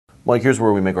Mike, here's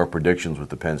where we make our predictions with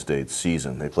the Penn State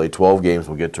season. They played 12 games.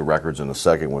 We'll get to records in a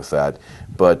second with that.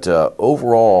 But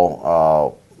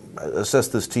overall, assess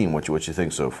this team. What you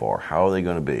think so far? How are they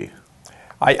going to be?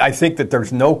 I think that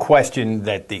there's no question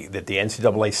that the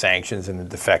NCAA sanctions and the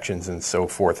defections and so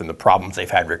forth and the problems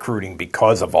they've had recruiting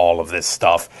because of all of this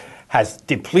stuff has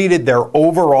depleted their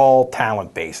overall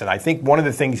talent base. And I think one of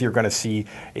the things you're going to see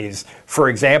is, for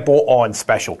example, on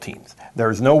special teams.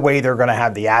 There's no way they're going to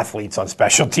have the athletes on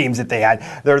special teams that they had.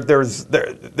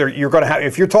 You're going to have,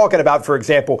 if you're talking about, for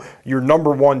example, your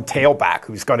number one tailback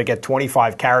who's going to get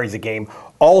 25 carries a game,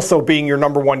 also being your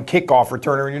number one kickoff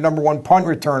returner and your number one punt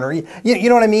returner. You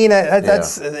know what I mean?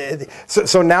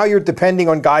 So now you're depending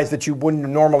on guys that you wouldn't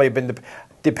normally have been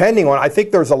depending on. I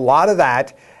think there's a lot of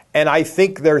that. And I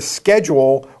think their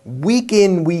schedule, week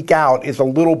in, week out, is a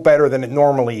little better than it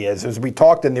normally is. As we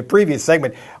talked in the previous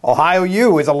segment, Ohio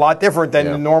U is a lot different than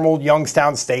the normal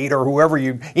Youngstown State or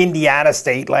Indiana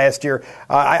State last year.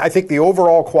 I think the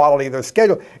overall quality of their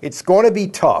schedule, it's going to be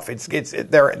tough.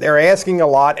 They're asking a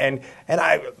lot, and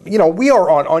we are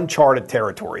on uncharted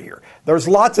territory here. There's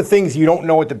lots of things you don't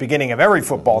know at the beginning of every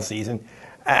football season.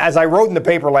 As I wrote in the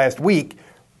paper last week,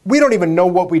 we don't even know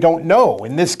what we don't know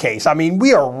in this case. I mean,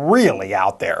 we are really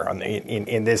out there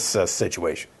in this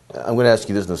situation. I'm going to ask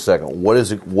you this in a second.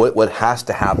 What has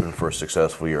to happen for a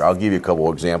successful year? I'll give you a couple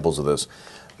of examples of this.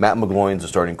 Matt McGloin's a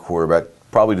starting quarterback,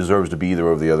 probably deserves to be either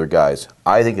of the other guys.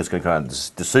 I think it's going to come down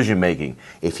to decision-making.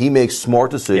 If he makes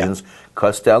smart decisions,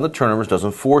 cuts down the turnovers,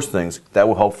 doesn't force things, that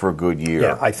will help for a good year.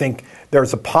 Yeah, I think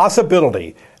there's a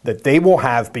possibility that they will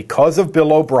have, because of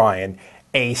Bill O'Brien,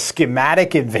 a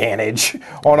schematic advantage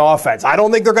on offense. I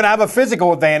don't think they're going to have a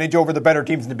physical advantage over the better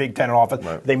teams in the Big Ten on offense.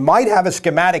 Right. They might have a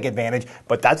schematic advantage,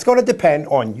 but that's going to depend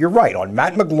on, you're right, on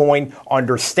Matt McGloin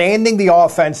understanding the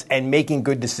offense and making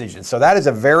good decisions. So that is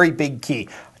a very big key.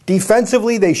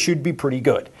 Defensively, they should be pretty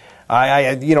good.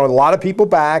 A lot of people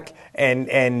back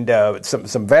and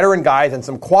some veteran guys and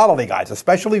some quality guys,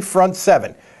 especially front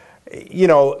seven.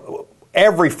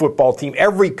 Every football team,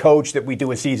 every coach that we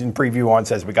do a season preview on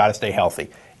says we got to stay healthy.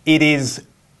 It is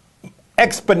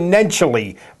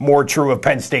exponentially more true of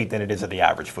Penn State than it is of the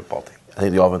average football team. I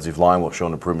think the offensive line will show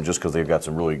an improvement just because they've got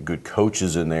some really good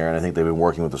coaches in there, and I think they've been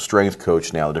working with the strength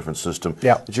coach now, a different system.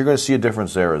 Yeah. But you're going to see a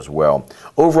difference there as well.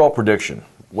 Overall prediction.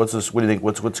 What do you think?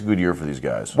 What's a good year for these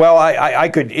guys? Well,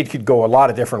 it could go a lot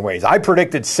of different ways. I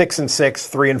predicted 6-6,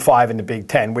 3-5 in the Big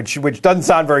Ten, which doesn't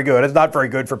sound very good. It's not very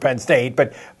good for Penn State,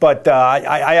 but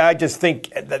I just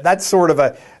think that's sort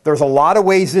of there's a lot of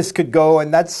ways this could go,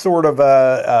 and that's sort of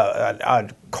a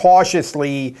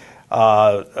cautiously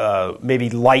maybe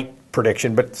light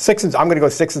prediction. But I'm going to go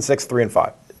 6-6,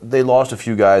 3-5. They lost a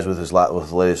few guys with the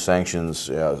latest sanctions,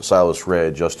 Silas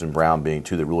Redd, Justin Brown being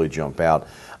two that really jump out.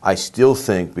 I still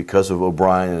think because of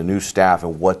O'Brien and the new staff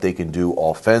and what they can do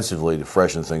offensively to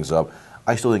freshen things up,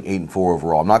 I still think 8-4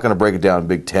 overall. I'm not going to break it down in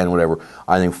Big Ten, whatever.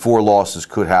 I think 4 losses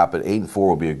could happen. 8-4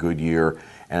 will be a good year.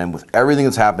 And with everything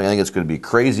that's happening, I think it's going to be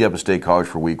crazy up at State College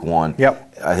for Week 1.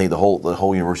 Yep. I think the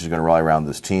whole university is going to rally around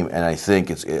this team, and I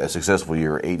think it's a successful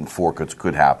year. 8-4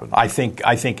 could happen. I think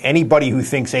anybody who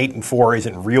thinks 8-4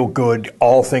 isn't real good,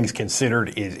 all things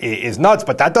considered, is nuts.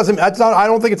 But that's not. I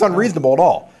don't think it's unreasonable at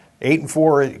all.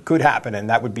 8-4 could happen, and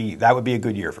that would be a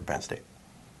good year for Penn State.